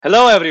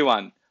Hello,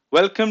 everyone.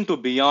 Welcome to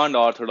Beyond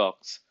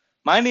Orthodox.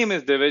 My name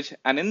is Divij,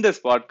 and in this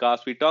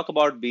podcast, we talk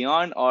about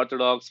beyond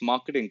orthodox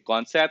marketing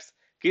concepts,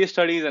 case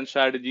studies, and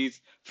strategies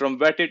from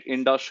vetted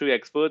industry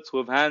experts who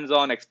have hands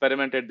on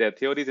experimented their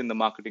theories in the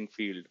marketing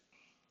field.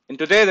 In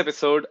today's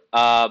episode,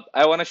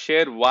 I want to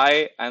share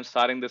why I'm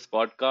starting this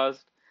podcast,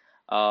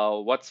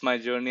 what's my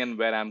journey, and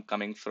where I'm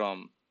coming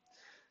from.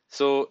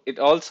 So it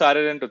all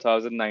started in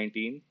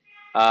 2019.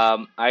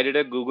 I did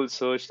a Google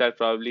search that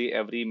probably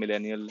every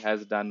millennial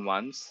has done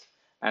once,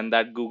 and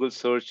that Google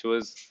search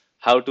was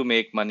how to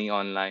make money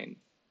online.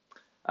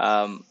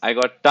 I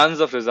got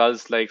tons of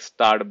results like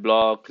start a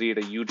blog, create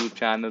a YouTube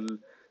channel,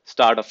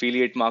 start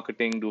affiliate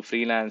marketing, do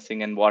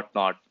freelancing, and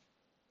whatnot.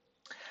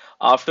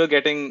 After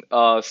getting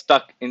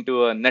stuck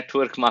into a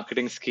network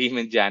marketing scheme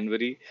in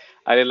January,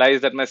 I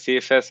realized that my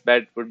safest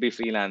bet would be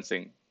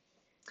freelancing.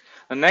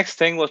 The next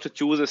thing was to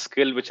choose a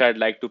skill which I'd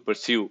like to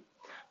pursue.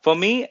 For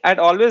me, I'd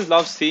always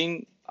loved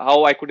seeing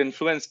how I could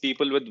influence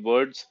people with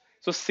words,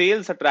 so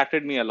sales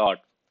attracted me a lot.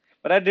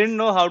 But I didn't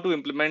know how to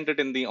implement it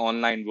in the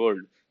online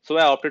world, so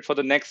I opted for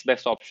the next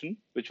best option,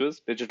 which was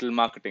digital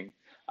marketing,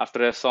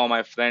 after I saw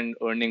my friend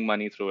earning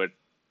money through it.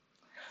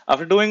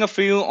 After doing a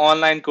few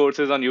online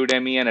courses on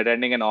Udemy and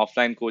attending an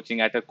offline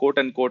coaching at a quote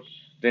unquote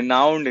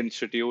renowned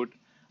institute,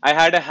 I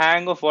had a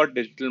hang of what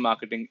digital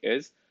marketing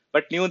is,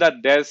 but knew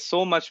that there's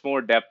so much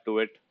more depth to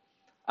it.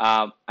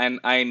 And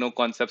I know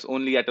concepts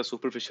only at a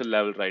superficial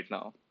level right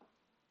now.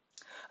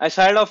 I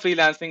started off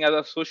freelancing as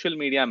a social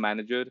media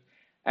manager,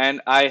 and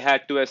I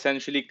had to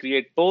essentially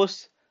create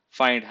posts,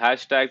 find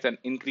hashtags, and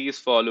increase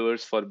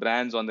followers for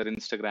brands on their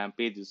Instagram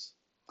pages.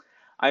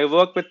 I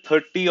worked with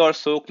 30 or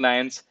so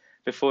clients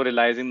before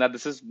realizing that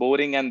this is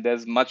boring and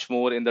there's much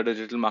more in the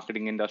digital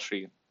marketing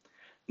industry.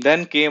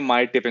 Then came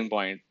my tipping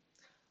point.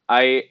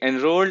 I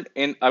enrolled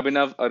in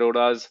Abhinav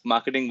Arora's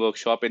marketing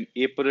workshop in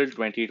April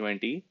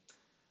 2020.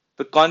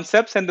 The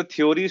concepts and the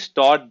theories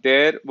taught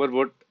there were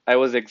what I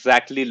was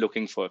exactly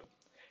looking for.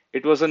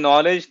 It was a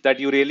knowledge that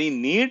you really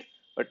need,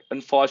 but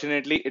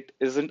unfortunately, it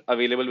isn't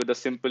available with a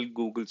simple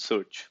Google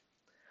search.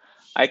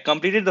 I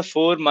completed the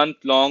 4 month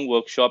long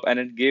workshop and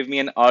it gave me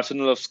an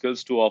arsenal of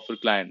skills to offer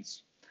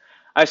clients.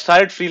 I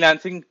started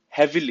freelancing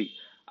heavily.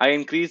 I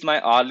increased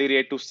my hourly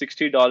rate to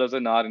 $60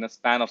 an hour in a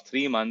span of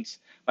 3 months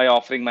by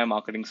offering my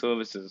marketing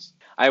services.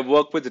 I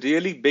worked with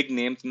really big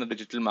names in the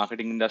digital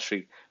marketing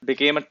industry,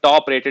 became a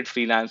top rated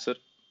freelancer,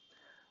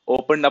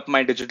 opened up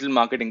my digital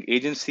marketing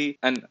agency,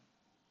 and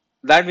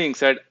that being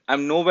said,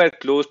 I'm nowhere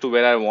close to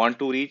where I want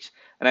to reach,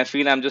 and I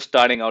feel I'm just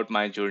starting out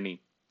my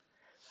journey.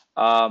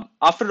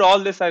 After all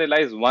this, I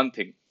realized one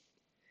thing: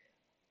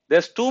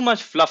 there's too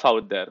much fluff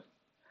out there,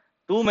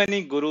 too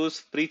many gurus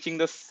preaching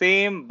the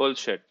same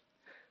bullshit,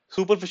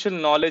 superficial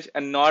knowledge,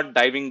 and not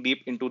diving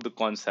deep into the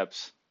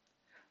concepts.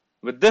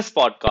 With this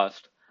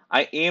podcast,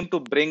 I aim to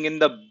bring in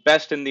the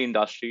best in the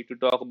industry to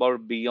talk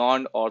about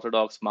beyond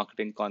orthodox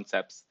marketing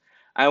concepts.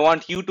 I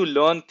want you to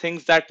learn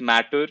things that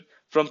matter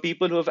from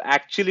people who have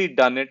actually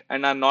done it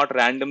and are not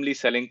randomly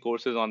selling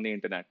courses on the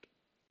internet.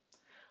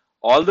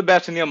 All the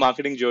best in your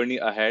marketing journey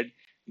ahead.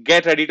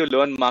 Get ready to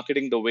learn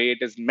marketing the way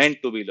it is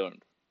meant to be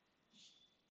learned.